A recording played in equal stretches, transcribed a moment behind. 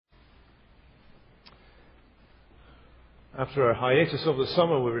After our hiatus over the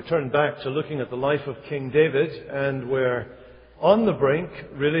summer, we returned back to looking at the life of King David, and we're on the brink,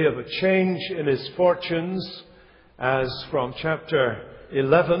 really, of a change in his fortunes as from chapter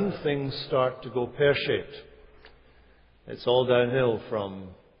 11 things start to go pear-shaped. It's all downhill from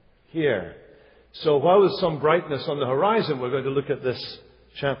here. So while there's some brightness on the horizon, we're going to look at this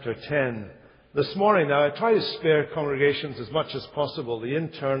chapter 10 this morning. Now, I try to spare congregations as much as possible the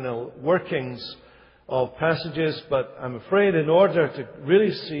internal workings of passages, but I'm afraid in order to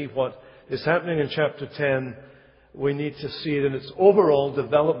really see what is happening in chapter 10, we need to see it in its overall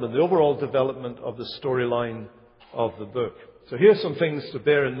development, the overall development of the storyline of the book. So here's some things to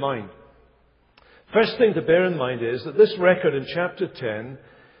bear in mind. First thing to bear in mind is that this record in chapter 10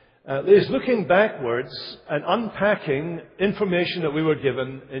 is looking backwards and unpacking information that we were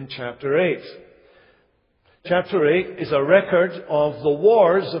given in chapter 8. Chapter 8 is a record of the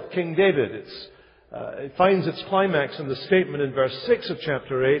wars of King David. It finds its climax in the statement in verse 6 of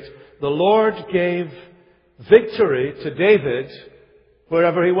chapter 8, "The Lord gave victory to David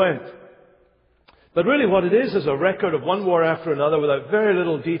wherever he went." But really what it is a record of one war after another without very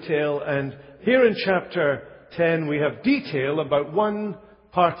little detail. And here in chapter 10 we have detail about one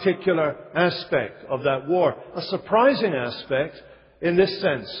particular aspect of that war. A surprising aspect in this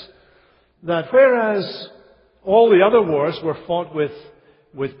sense, that whereas all the other wars were fought with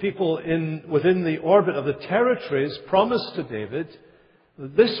people within the orbit of the territories promised to David,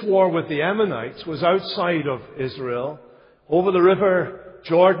 this war with the Ammonites was outside of Israel, over the river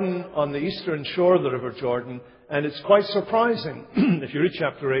Jordan, on the eastern shore of the river Jordan. And it's quite surprising, if you read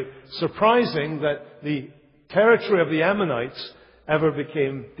chapter 8, surprising that the territory of the Ammonites ever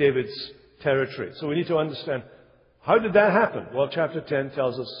became David's territory. So we need to understand, how did that happen? Well, chapter 10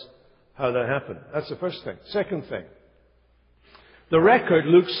 tells us how that happened. That's the first thing. Second thing, the record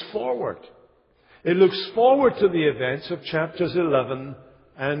looks forward. It looks forward to the events of chapters 11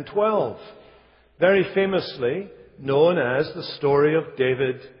 and 12. Very famously known as the story of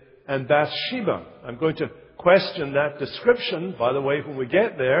David and Bathsheba. I'm going to question that description, by the way, when we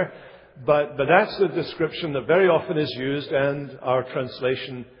get there. But that's the description that very often is used, and our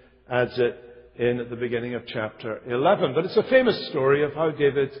translation adds it in at the beginning of chapter 11. But it's a famous story of how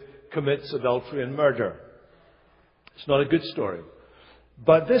David commits adultery and murder. It's not a good story.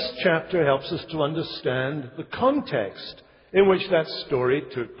 But this chapter helps us to understand the context in which that story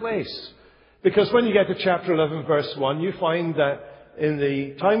took place. Because when you get to chapter 11, verse 1, you find that in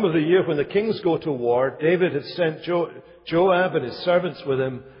the time of the year when the kings go to war, David had sent Joab and his servants with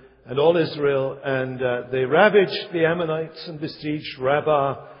him and all Israel, and they ravaged the Ammonites and besieged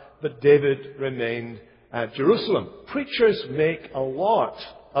Rabbah, but David remained at Jerusalem. Preachers make a lot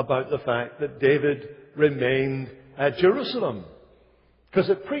about the fact that David remained at Jerusalem, because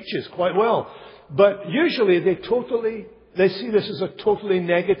it preaches quite well. But usually they see this as a totally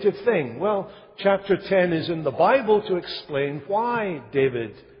negative thing. Well, chapter 10 is in the Bible to explain why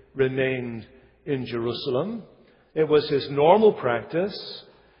David remained in Jerusalem. It was his normal practice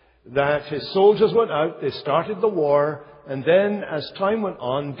that his soldiers went out, they started the war, and then as time went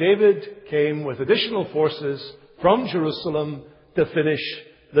on, David came with additional forces from Jerusalem to finish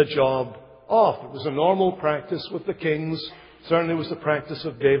the job off. It was a normal practice with the kings. Certainly was the practice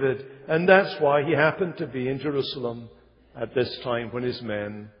of David, and that's why he happened to be in Jerusalem at this time when his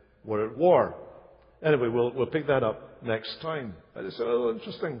men were at war. Anyway, we'll pick that up next time. But it's a little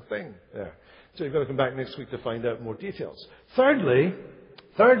interesting thing there. So you've got to come back next week to find out more details. Thirdly,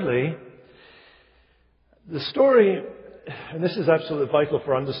 the story, and this is absolutely vital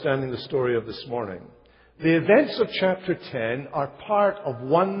for understanding the story of this morning. The events of chapter 10 are part of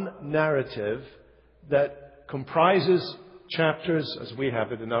one narrative that comprises chapters, as we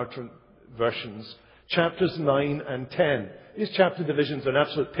have it in our versions, chapters 9 and 10. These chapter divisions are an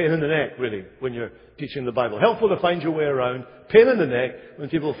absolute pain in the neck, really, when you're teaching the Bible. Helpful to find your way around. Pain in the neck when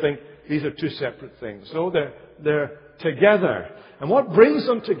people think these are two separate things. No, they're together. And what brings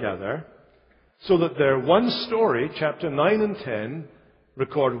them together so that they're one story, chapter 9 and 10,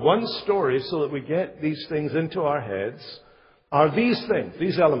 record one story so that we get these things into our heads, are these things,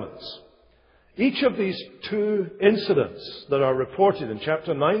 these elements. Each of these two incidents that are reported in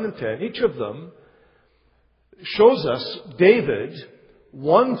chapter 9 and 10, each of them shows us David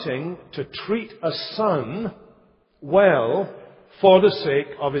wanting to treat a son well for the sake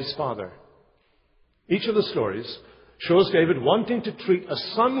of his father. Each of the stories shows David wanting to treat a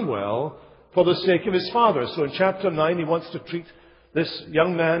son well for the sake of his father. So in chapter 9 he wants to treat this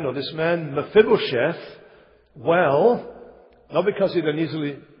young man, or this man Mephibosheth, well, not because he's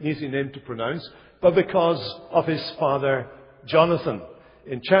an easy name to pronounce, but because of his father Jonathan.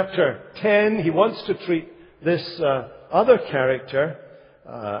 In chapter 10 he wants to treat this other character,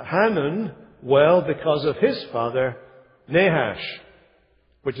 Hanun, well because of his father, Nahash,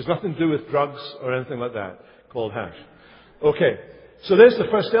 which has nothing to do with drugs or anything like that, called hash. Okay, so there's the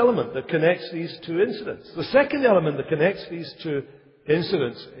first element that connects these two incidents. The second element that connects these two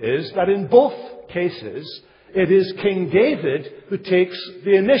incidents is that in both cases, it is King David who takes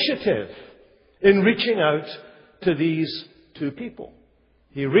the initiative in reaching out to these two people.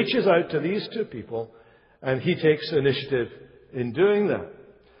 He reaches out to these two people, and he takes the initiative in doing that.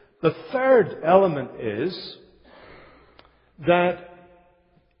 The third element is that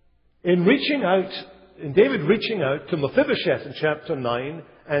in David reaching out to Mephibosheth in chapter 9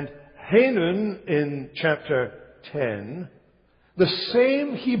 and Hanun in chapter 10, the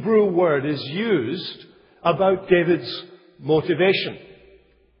same Hebrew word is used about David's motivation.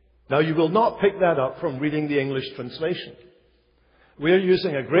 Now, you will not pick that up from reading the English translation. We're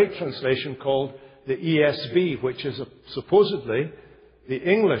using a great translation called the ESV, which is supposedly the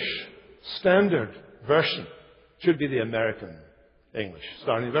English Standard Version. Should be the American English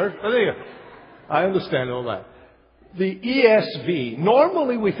Standard Version. But there you go. I understand all that. The ESV,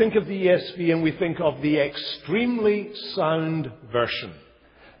 normally we think of the ESV and we think of the extremely sound version.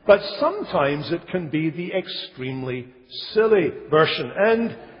 But sometimes it can be the extremely silly version.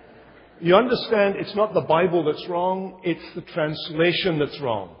 And you understand, it's not the Bible that's wrong, it's the translation that's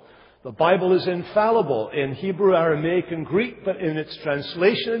wrong. The Bible is infallible in Hebrew, Aramaic, and Greek, but in its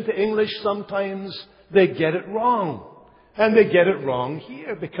translation into English, sometimes they get it wrong. And they get it wrong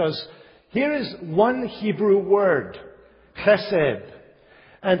here, because here is one Hebrew word, chesed.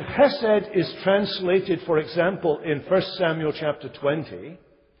 And chesed is translated, for example, in 1 Samuel chapter 20,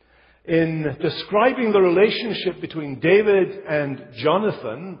 in describing the relationship between David and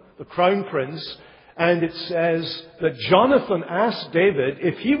Jonathan, the crown prince, and it says that Jonathan asked David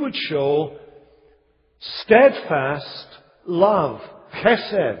if he would show steadfast love,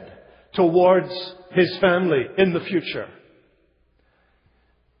 chesed, towards his family in the future.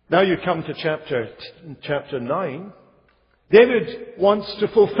 Now you come to chapter 9. David wants to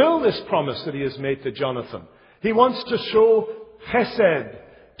fulfill this promise that he has made to Jonathan. He wants to show chesed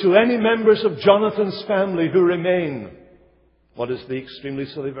to any members of Jonathan's family who remain. What does the extremely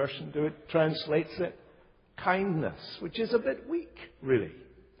silly version do? It translates it kindness, which is a bit weak, really.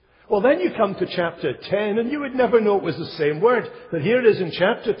 Well, then you come to chapter 10, and you would never know it was the same word. But here it is in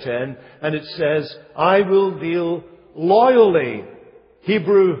chapter 10, and it says, I will deal loyally,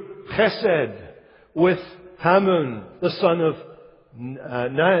 Hebrew chesed, with Haman, the son of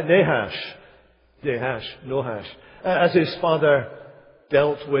Nahash, as his father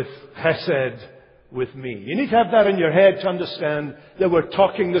dealt with chesed with me. You need to have that in your head to understand that we're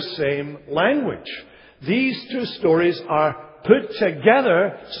talking the same language. These two stories are put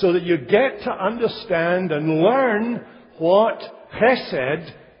together so that you get to understand and learn what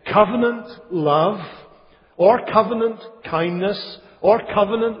chesed, covenant love, or covenant kindness, or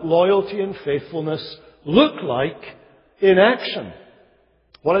covenant loyalty and faithfulness look like in action.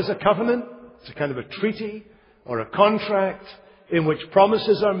 What is a covenant? It's a kind of a treaty or a contract in which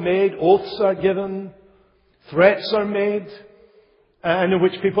promises are made, oaths are given, threats are made, and in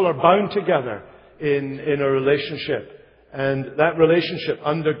which people are bound together in a relationship. And that relationship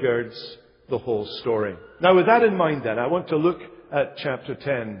undergirds the whole story. Now, with that in mind then, I want to look at chapter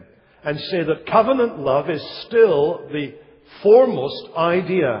 10 and say that covenant love is still the foremost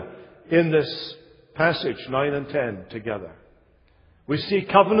idea in this passage, 9 and 10 together. We see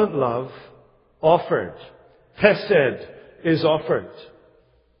covenant love offered. Chesed is offered.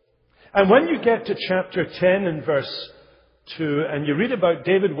 And when you get to chapter 10 and verse 2, and you read about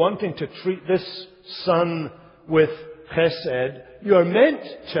David wanting to treat this son with chesed, you're meant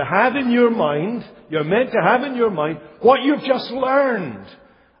to have in your mind what you've just learned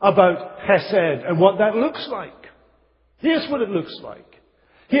about chesed and what that looks like. Here's what it looks like.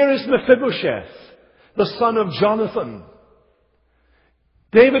 Here is Mephibosheth, the son of Jonathan.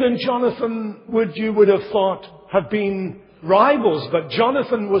 David and Jonathan, you would have thought, have been rivals, but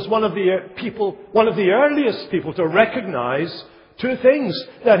Jonathan was one of the earliest people to recognize two things: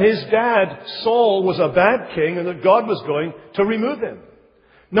 that his dad, Saul, was a bad king and that God was going to remove him.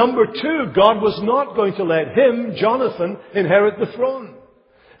 Number two, God was not going to let him, Jonathan, inherit the throne.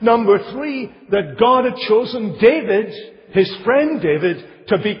 Number three, that God had chosen David, his friend David,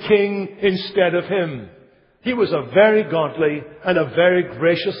 to be king instead of him. He was a very godly and a very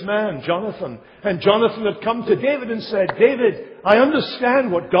gracious man, Jonathan. And Jonathan had come to David and said, David, I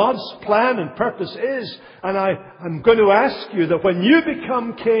understand what God's plan and purpose is, and I'm going to ask you that when you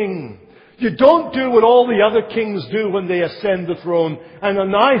become king, you don't do what all the other kings do when they ascend the throne and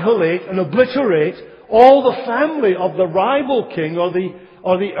annihilate and obliterate all the family of the rival king or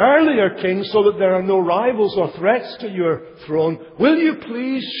the earlier king, so that there are no rivals or threats to your throne, will you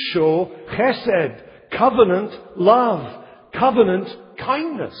please show chesed, covenant love, covenant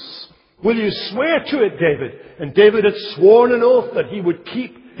kindness? Will you swear to it, David? And David had sworn an oath that he would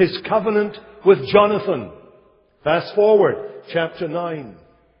keep his covenant with Jonathan. Fast forward, chapter 9.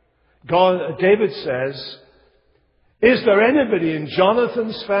 David says, is there anybody in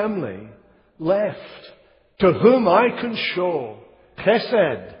Jonathan's family left to whom I can show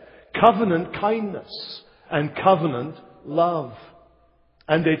chesed, covenant kindness, and covenant love?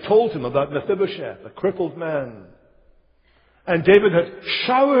 And they told him about Mephibosheth, a crippled man. And David had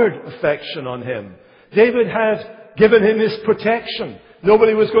showered affection on him. David had given him his protection.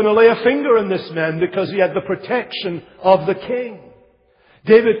 Nobody was going to lay a finger on this man because he had the protection of the king.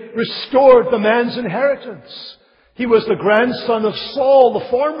 David restored the man's inheritance. He was the grandson of Saul, the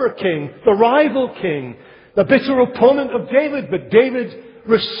former king, the rival king, the bitter opponent of David. But David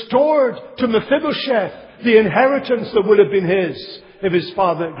restored to Mephibosheth the inheritance that would have been his if his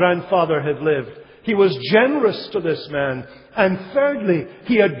grandfather had lived. He was generous to this man. And thirdly,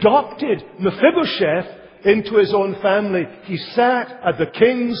 he adopted Mephibosheth into his own family. He sat at the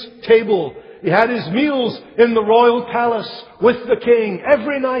king's table. He had his meals in the royal palace with the king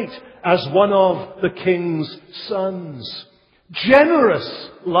every night as one of the king's sons. Generous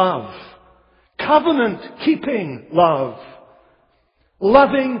love. Covenant-keeping love.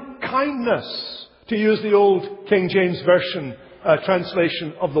 Loving kindness, to use the old King James Version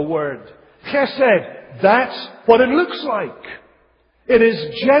translation of the word. Chesed, that's what it looks like. It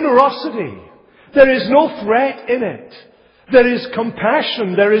is generosity. There is no threat in it. There is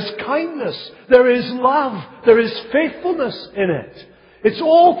compassion. There is kindness. There is love. There is faithfulness in it. It's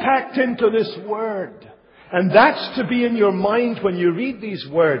all packed into this word. And that's to be in your mind when you read these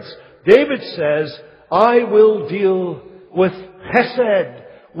words. David says, I will deal with chesed,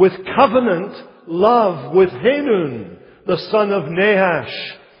 with covenant love, with Hanun, the son of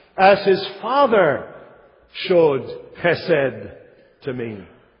Nahash, as his father showed chesed to me.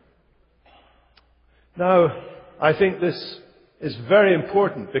 Now, I think this is very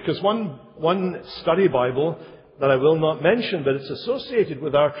important because one study Bible that I will not mention, but it's associated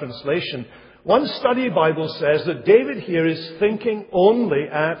with our translation, one study Bible says that David here is thinking only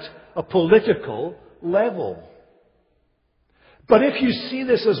at a political level. But if you see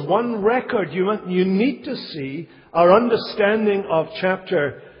this as one record, you need to see our understanding of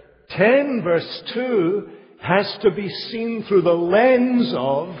chapter 10, verse 2, has to be seen through the lens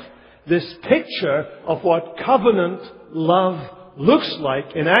of this picture of what covenant love looks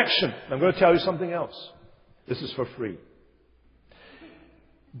like in action. I'm going to tell you something else. This is for free.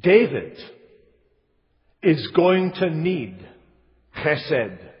 David is going to need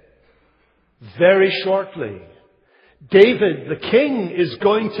chesed very shortly. David, the king, is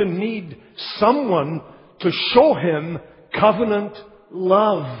going to need someone to show him covenant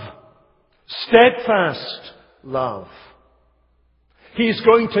love, steadfast love. He's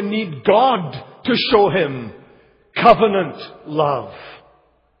going to need God to show him covenant love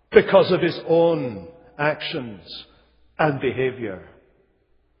because of his own actions and behavior.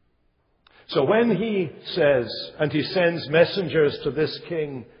 So when he says, and he sends messengers to this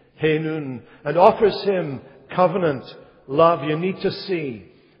king, Hanun, and offers him covenant love, you need to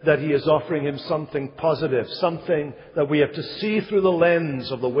see that he is offering him something positive, something that we have to see through the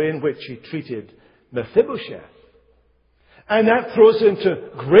lens of the way in which he treated Mephibosheth. And that throws into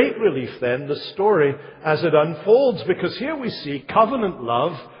great relief then the story as it unfolds, because here we see covenant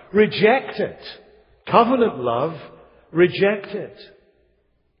love rejected. Covenant love rejected.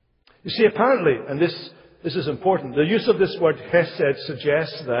 You see, apparently, and this is important, the use of this word chesed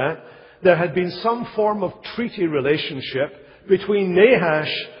suggests that there had been some form of treaty relationship between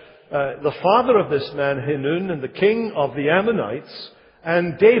Nahash, the father of this man, Hanun, and the king of the Ammonites,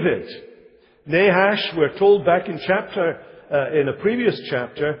 and David. Nahash, we're told back in a previous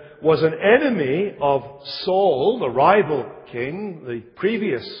chapter, was an enemy of Saul, the rival king, the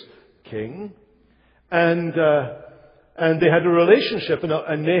previous king, and they had a relationship,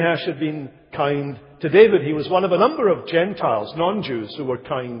 and Nahash had been kind to David. He was one of a number of Gentiles, non-Jews, who were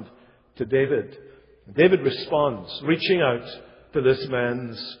kind to David. David responds, reaching out to this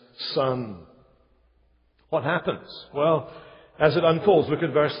man's son. What happens? Well, as it unfolds, look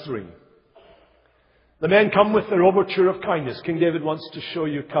at verse 3. The men come with their overture of kindness. King David wants to show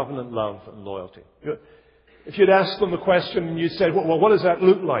you covenant love and loyalty. If you'd asked them the question and you said, well, what does that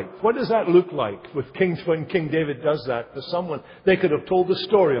look like? What does that look like when King David does that to someone? They could have told the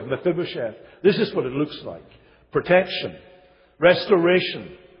story of Mephibosheth. This is what it looks like. Protection.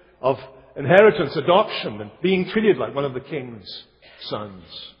 Restoration of inheritance, adoption, and being treated like one of the king's sons.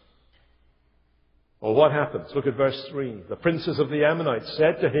 Well, what happens? Look at verse 3. The princes of the Ammonites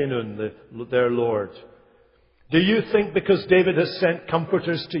said to Hanun, their lord, "Do you think because David has sent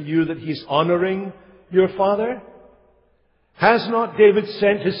comforters to you that he's honoring your father? Has not David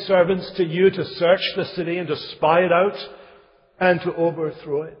sent his servants to you to search the city and to spy it out and to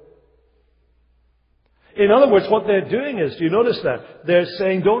overthrow it?" In other words, what they're doing is, do you notice that? They're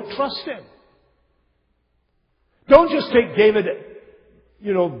saying, don't trust him. Don't just take David,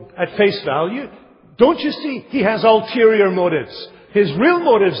 at face value. Don't you see he has ulterior motives? His real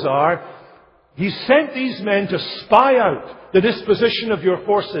motives are, he sent these men to spy out the disposition of your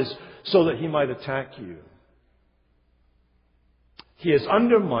forces so that he might attack you. He is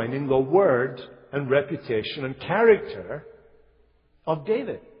undermining the word and reputation and character of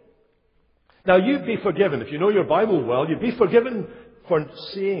David. Now, you'd be forgiven. If you know your Bible well, you'd be forgiven for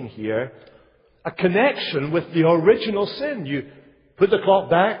seeing here a connection with the original sin. You put the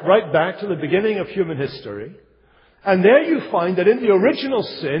clock right back to the beginning of human history. And there you find that in the original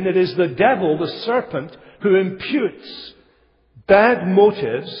sin, it is the devil, the serpent, who imputes bad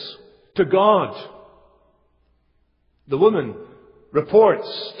motives to God. The woman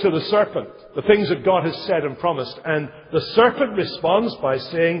reports to the serpent the things that God has said and promised. And the serpent responds by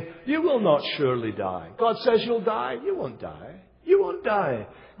saying, "You will not surely die." God says you'll die. You won't die. You won't die.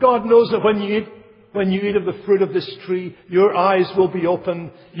 God knows that when you eat of the fruit of this tree, your eyes will be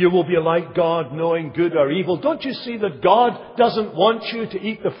open. You will be like God, knowing good or evil. Don't you see that God doesn't want you to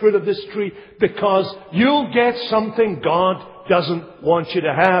eat the fruit of this tree because you'll get something God doesn't want you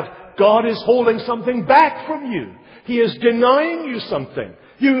to have? God is holding something back from you. He is denying you something.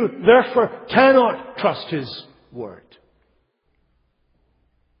 You, therefore, cannot trust His word.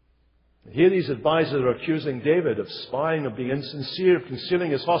 Here these advisors are accusing David of spying, of being insincere, of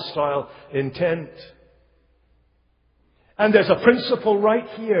concealing his hostile intent. And there's a principle right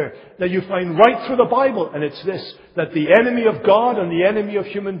here that you find right through the Bible, and it's this, that the enemy of God and the enemy of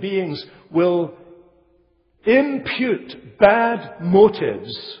human beings will impute bad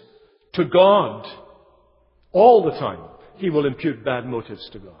motives to God. All the time, he will impute bad motives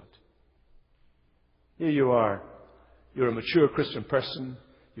to God. Here you are. You're a mature Christian person.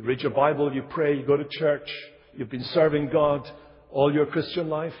 You read your Bible, you pray, you go to church. You've been serving God all your Christian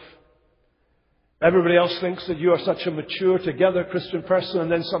life. Everybody else thinks that you are such a mature, together Christian person, and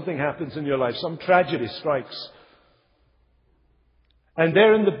then something happens in your life. Some tragedy strikes. And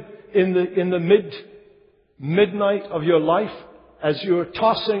there in the midnight of your life, as you're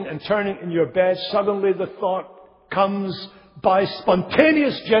tossing and turning in your bed, suddenly the thought comes by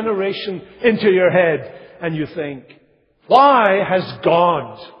spontaneous generation into your head. And you think, why has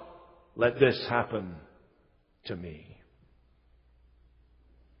God let this happen to me?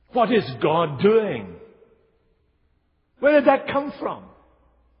 What is God doing? Where did that come from?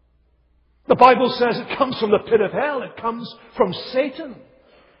 The Bible says it comes from the pit of hell. It comes from Satan,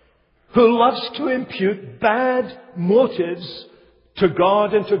 who loves to impute bad motives to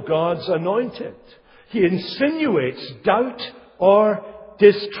God and to God's anointed. He insinuates doubt or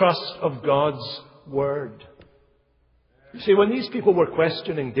distrust of God's word. You see, when these people were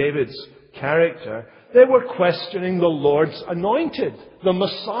questioning David's character, they were questioning the Lord's anointed, the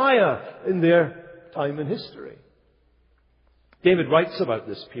Messiah, in their time in history. David writes about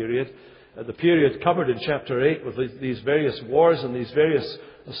this period, the period covered in chapter 8 with these various wars and these various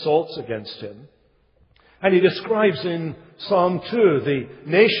assaults against him. And he describes in Psalm 2 the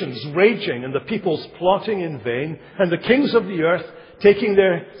nations raging and the peoples plotting in vain, and the kings of the earth taking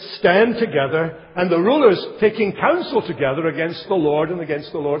their stand together, and the rulers taking counsel together against the Lord and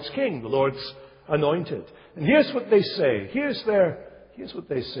against the Lord's king, the Lord's anointed. And here's what they say. Here's what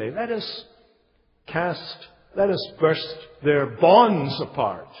they say. Let us burst their bonds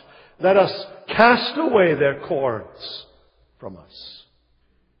apart. Let us cast away their cords from us.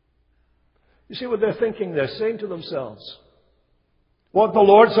 You see what they're thinking? They're saying to themselves, what the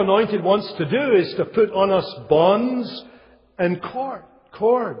Lord's anointed wants to do is to put on us bonds and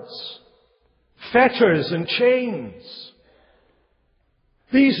cords, fetters and chains.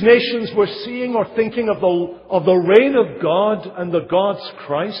 These nations were seeing or thinking of the reign of God and the God's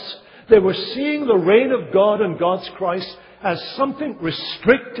Christ. They were seeing the reign of God and God's Christ as something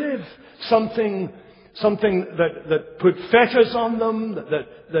restrictive, something that put fetters on them,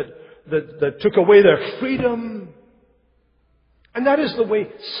 that took away their freedom. And that is the way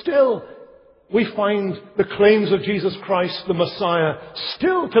still we find the claims of Jesus Christ, the Messiah,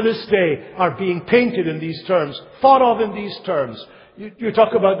 still to this day are being painted in these terms, thought of in these terms. You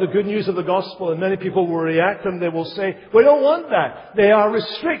talk about the good news of the gospel, and many people will react and they will say, we don't want that. They are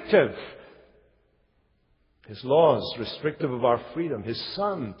restrictive. His laws restrictive of our freedom. His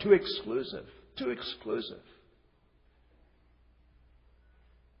Son, too exclusive. Too exclusive.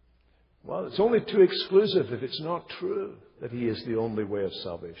 Well, it's only too exclusive if it's not true that He is the only way of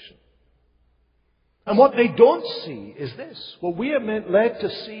salvation. And what they don't see is this. What we are led to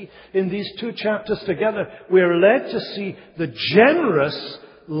see in these two chapters together, we are led to see the generous,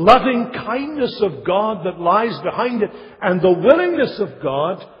 loving kindness of God that lies behind it, and the willingness of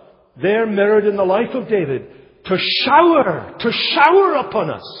God, there mirrored in the life of David, to shower upon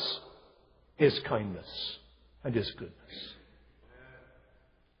us His kindness and His goodness.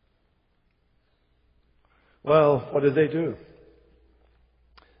 Well, what did they do?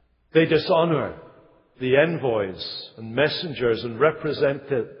 They dishonor the envoys and messengers and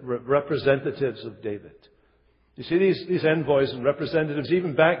representatives of David. You see, these envoys and representatives,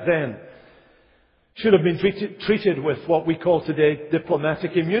 even back then, should have been treated with what we call today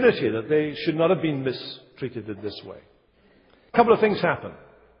diplomatic immunity, that they should not have been mistreated in this way. A couple of things happen.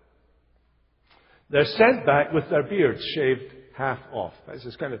 They're sent back with their beards shaved half off. This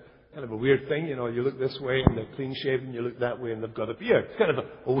is kind of a weird thing. You know, you look this way and they're clean shaven, you look that way and they've got a beard. It's kind of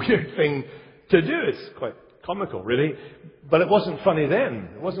a weird thing to do. It's quite comical, really. But it wasn't funny then.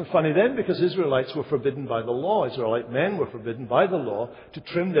 It wasn't funny then because Israelites were forbidden by the law. Israelite men were forbidden by the law to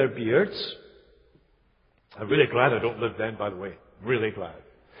trim their beards. I'm really glad I don't live then, by the way. Really glad.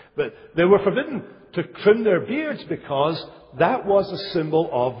 But they were forbidden to trim their beards because that was a symbol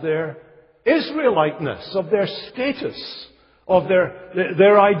of their Israeliteness, of their status, of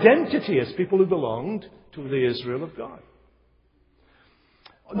their identity as people who belonged to the Israel of God.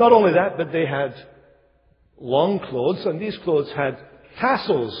 Not only that, but they had long clothes, and these clothes had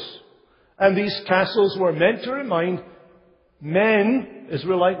tassels. And these tassels were meant to remind men,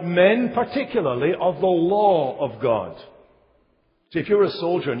 Israelite men particularly, of the law of God. See, if you were a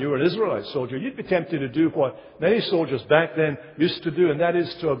soldier and you were an Israelite soldier, you'd be tempted to do what many soldiers back then used to do, and that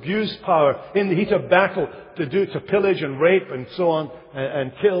is to abuse power in the heat of battle, to pillage and rape and so on,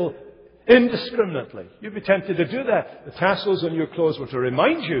 and kill indiscriminately. You'd be tempted to do that. The tassels on your clothes were to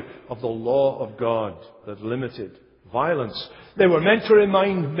remind you of the law of God that limited violence. They were meant to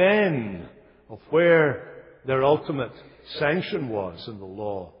remind men of where their ultimate sanction was in the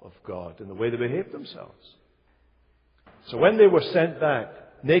law of God, in the way they behaved themselves. So when they were sent back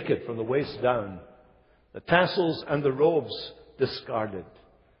naked from the waist down, the tassels and the robes discarded,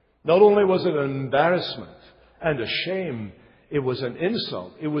 not only was it an embarrassment and a shame, it was an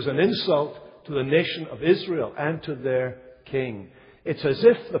insult. It was an insult to the nation of Israel and to their king. It's as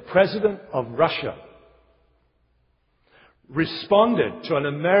if the president of Russia responded to an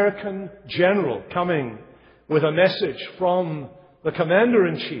American general coming with a message from the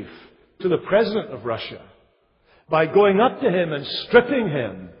commander-in-chief to the president of Russia by going up to him and stripping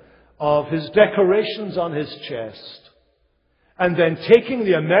him of his decorations on his chest, and then taking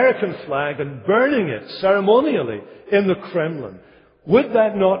the American flag and burning it ceremonially in the Kremlin. Would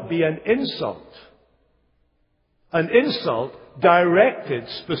that not be an insult? An insult directed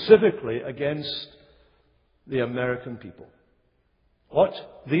specifically against the American people. What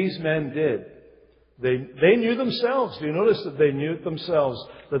these men did, they knew themselves. Do you notice that they knew themselves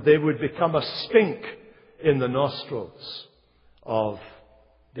that they would become a stink in the nostrils of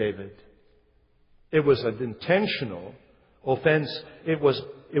David? It was an intentional offense. It was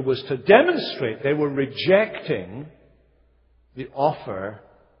to demonstrate they were rejecting the offer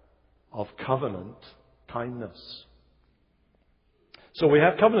of covenant kindness. So we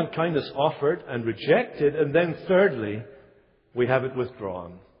have covenant kindness offered and rejected, and then thirdly, we have it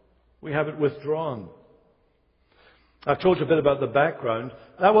withdrawn. We have it withdrawn. I've told you a bit about the background.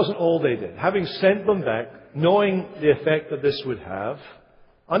 That wasn't all they did. Having sent them back, knowing the effect that this would have,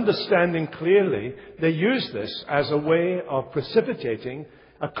 understanding clearly, they used this as a way of precipitating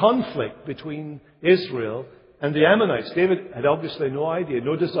a conflict between Israel and the Ammonites. David had obviously no idea,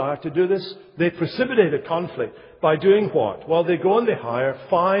 no desire to do this. They precipitate a conflict by doing what? Well, they go and they hire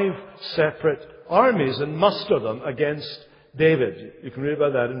 5 separate armies and muster them against David. You can read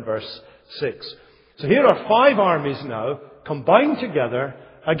about that in verse 6. So here are 5 armies now combined together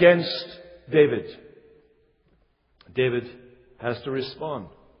against David. David has to respond.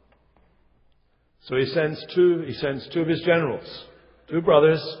 So he sends two of his generals, 2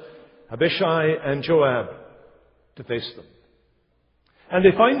 brothers, Abishai and Joab, to face them. And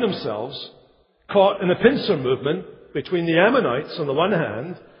they find themselves caught in a pincer movement between the Ammonites on the one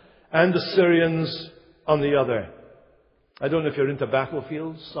hand and the Syrians on the other. I don't know if you're into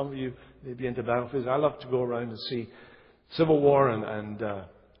battlefields. Some of you may be into battlefields. I love to go around and see Civil War and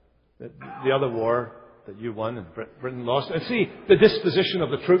the other war that you won and Britain lost, and see the disposition of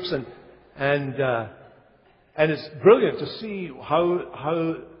the troops and And it's brilliant to see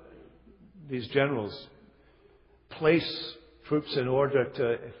how these generals place troops in order to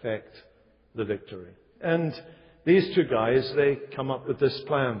effect the victory. And these two guys, they come up with this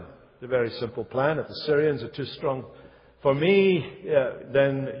plan. It's a very simple plan. If the Syrians are too strong for me,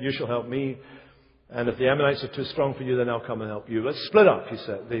 then you shall help me. And if the Ammonites are too strong for you, then I'll come and help you. Let's split up, he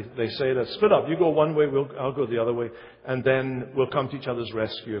said. They say, let's split up. You go one way, I'll go the other way. And then we'll come to each other's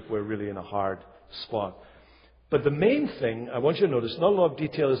rescue if we're really in a hard spot. But the main thing I want you to notice, not a lot of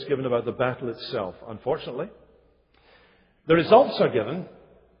detail is given about the battle itself, unfortunately. The results are given.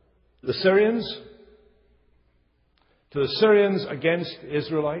 To the Syrians against the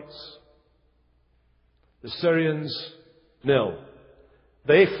Israelites. The Syrians, nil.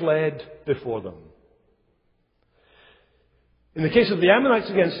 They fled before them. In the case of the Ammonites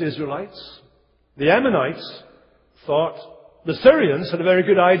against the Israelites, the Ammonites thought the Syrians had a very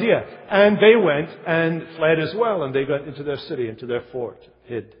good idea. And they went and fled as well. And they went into their city, into their fort,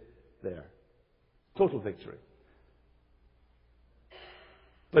 hid there. Total victory.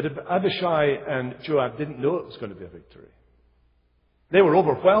 But Abishai and Joab didn't know it was going to be a victory. They were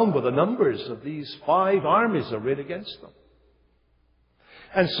overwhelmed with the numbers of these 5 armies arrayed against them.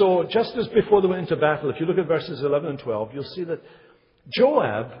 And so, just as before they went into battle, if you look at verses 11 and 12, you'll see that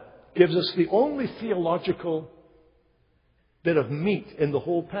Joab gives us the only theological bit of meat in the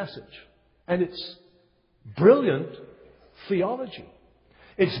whole passage. And it's brilliant theology.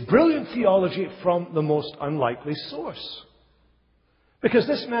 It's brilliant theology from the most unlikely source. Because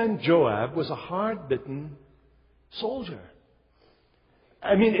this man Joab was a hard-bitten soldier.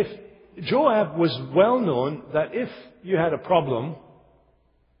 I mean, if Joab was well known that if you had a problem,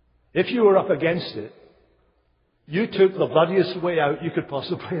 if you were up against it, you took the bloodiest way out you could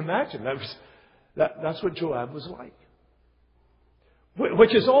possibly imagine. That's what Joab was like.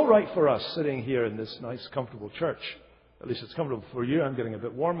 Which is all right for us sitting here in this nice, comfortable church. At least it's comfortable for you. I'm getting a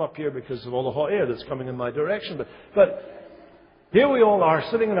bit warm up here because of all the hot air that's coming in my direction. But here we all are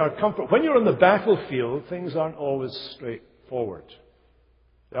sitting in our comfort. When you're on the battlefield, things aren't always straightforward.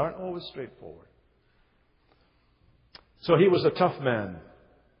 They aren't always straightforward. So he was a tough man.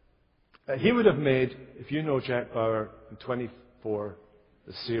 He would have made, if you know Jack Bauer in 24,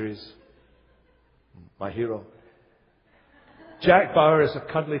 the series, my hero. Jack Bauer is a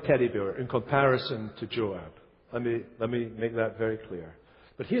cuddly teddy bear in comparison to Joab. Let me make that very clear.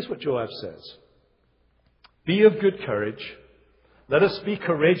 But here's what Joab says. Be of good courage. Let us be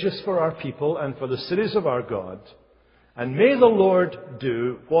courageous for our people and for the cities of our God. And may the Lord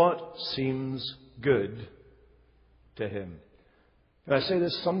do what seems good to him. And I say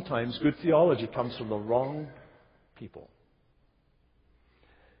this sometimes, good theology comes from the wrong people.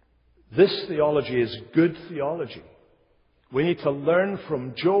 This theology is good theology. We need to learn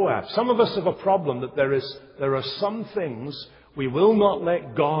from Joab. Some of us have a problem that there are some things we will not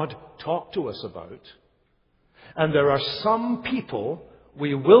let God talk to us about. And there are some people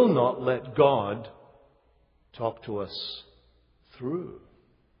we will not let God talk to us through.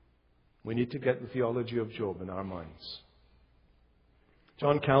 We need to get the theology of Job in our minds.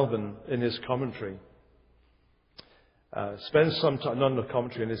 John Calvin, in his commentary, spends some time, not in the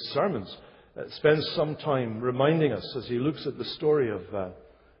commentary, in his sermons, spends some time reminding us as he looks at the story of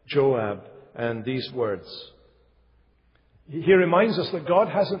Joab and these words. He reminds us that God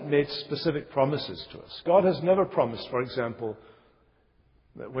hasn't made specific promises to us. God has never promised, for example,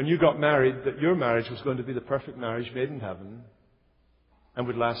 that when you got married, that your marriage was going to be the perfect marriage made in heaven and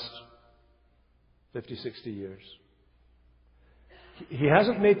would last 50, 60 years. He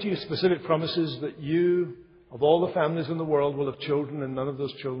hasn't made to you specific promises that you, of all the families in the world, will have children and none of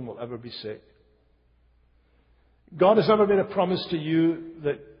those children will ever be sick. God has never made a promise to you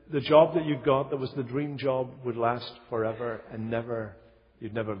that the job that you got that was the dream job would last forever and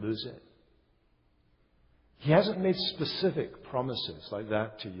you'd never lose it. He hasn't made specific promises like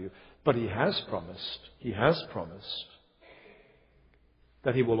that to you, but He has promised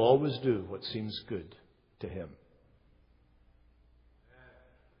that He will always do what seems good to Him.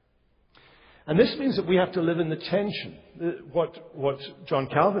 And this means that we have to live in the tension. What John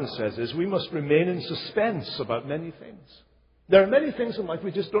Calvin says is we must remain in suspense about many things. There are many things in life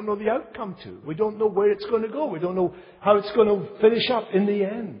we just don't know the outcome to. We don't know where it's going to go. We don't know how it's going to finish up in the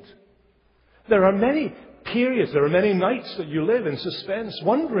end. There are many periods, there are many nights that you live in suspense,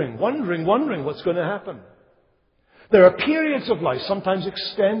 wondering what's going to happen. There are periods of life, sometimes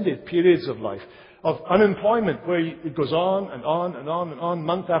extended periods of life, of unemployment where it goes on and on and on and on,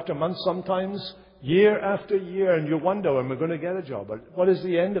 month after month, sometimes year after year, and you wonder, am I going to get a job? What is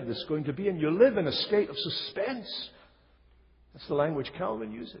the end of this going to be? And you live in a state of suspense. That's the language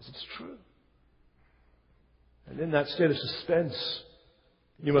Calvin uses. It's true. And in that state of suspense,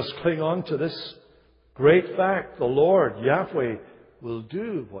 you must cling on to this great fact. The Lord, Yahweh, will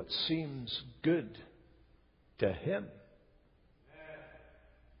do what seems good to Him.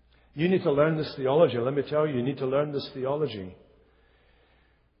 You need to learn this theology. Let me tell you, you need to learn this theology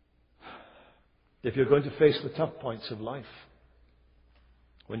if you're going to face the tough points of life.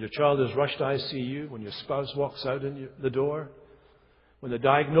 When your child is rushed to ICU, when your spouse walks out in the door, when the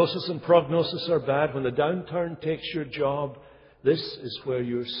diagnosis and prognosis are bad, when the downturn takes your job, this is where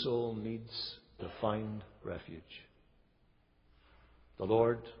your soul needs to find refuge. The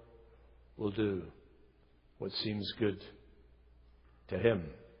Lord will do what seems good to Him.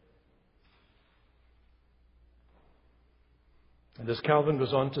 And as Calvin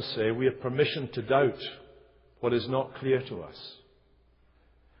goes on to say, we have permission to doubt what is not clear to us.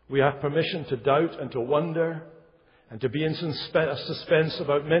 We have permission to doubt and to wonder and to be in suspense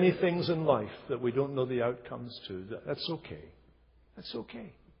about many things in life that we don't know the outcomes to. That's okay. That's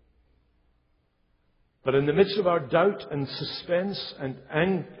okay. But in the midst of our doubt and suspense and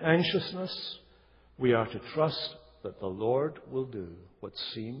anxiousness, we are to trust that the Lord will do what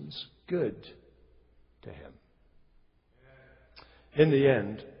seems good to Him. In the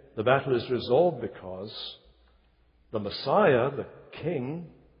end, the battle is resolved because the Messiah, the King,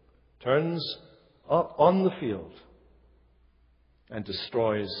 turns up on the field and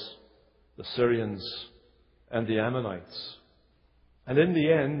destroys the Syrians and the Ammonites. And in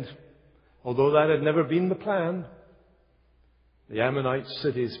the end, although that had never been the plan, the Ammonite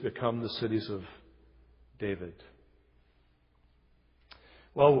cities become the cities of David.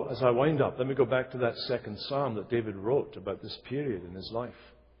 Well, as I wind up, let me go back to that second psalm that David wrote about this period in his life.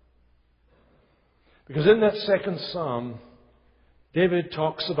 Because in that second psalm, David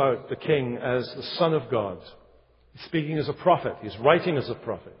talks about the king as the Son of God. He's speaking as a prophet. He's writing as a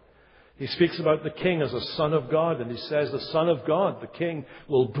prophet. He speaks about the king as a Son of God, and he says the Son of God, the king,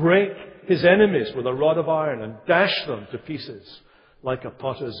 will break his enemies with a rod of iron and dash them to pieces like a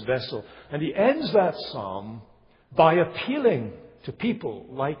potter's vessel. And he ends that psalm by appealing to people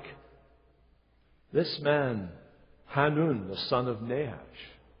like this man, Hanun, the son of Nahash.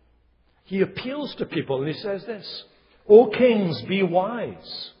 He appeals to people and he says this: O kings, be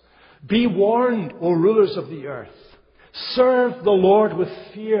wise. Be warned, O rulers of the earth. Serve the Lord with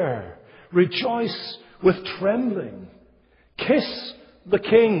fear. Rejoice with trembling. Kiss the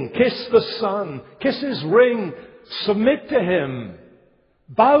king. Kiss the son. Kiss his ring. Submit to him.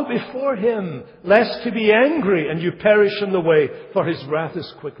 Bow before him, lest he be angry and you perish in the way, for his wrath is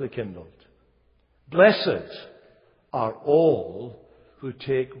quickly kindled. Blessed are all who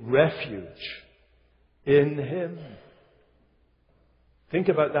take refuge in him. Think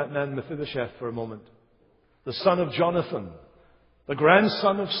about that man Mephibosheth for a moment. The son of Jonathan, the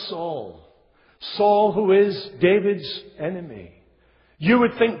grandson of Saul. Saul, who is David's enemy. You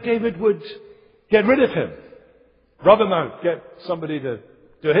would think David would get rid of him. Rub him out. Get somebody to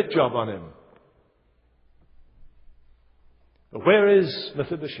do a hit job on him. But where is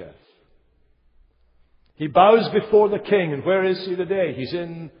Mephibosheth? He bows before the king. And where is he today? He's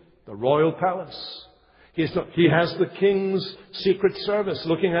in the royal palace. He has the king's secret service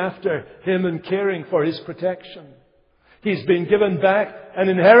looking after him and caring for his protection. He's been given back an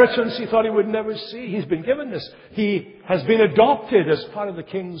inheritance he thought he would never see. He's been given this. He has been adopted as part of the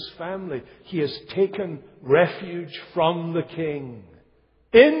king's family. He has taken refuge from the king.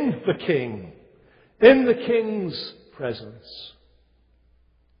 In the king. In the king's presence.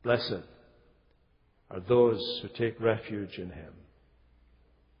 Blessed are those who take refuge in him.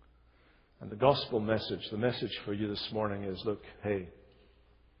 And the gospel message, the message for you this morning is, look, hey,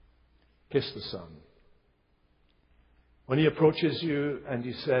 kiss the Son. When he approaches you and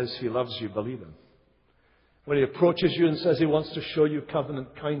he says he loves you, believe him. When he approaches you and says he wants to show you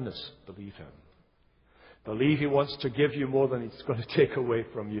covenant kindness, believe him. Believe he wants to give you more than he's going to take away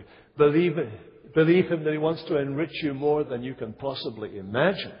from you. Believe him that he wants to enrich you more than you can possibly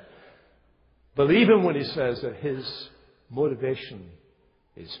imagine. Believe him when he says that his motivation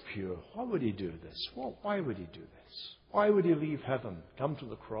is pure. Why would he do this? Well, why would he do this? Why would he leave heaven, come to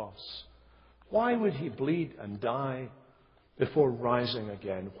the cross? Why would he bleed and die before rising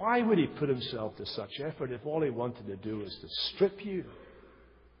again? Why would he put himself to such effort if all he wanted to do is to strip you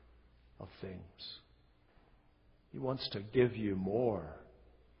of things? He wants to give you more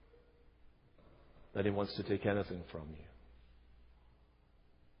than he wants to take anything from you.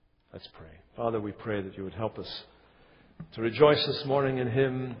 Let's pray. Father, we pray that you would help us to rejoice this morning in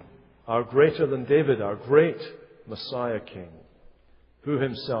him, our greater than David, our great Messiah King, who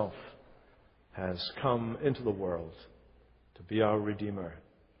himself has come into the world to be our Redeemer,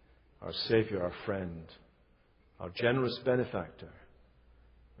 our Savior, our friend, our generous benefactor.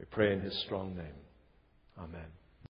 We pray in his strong name. Amen.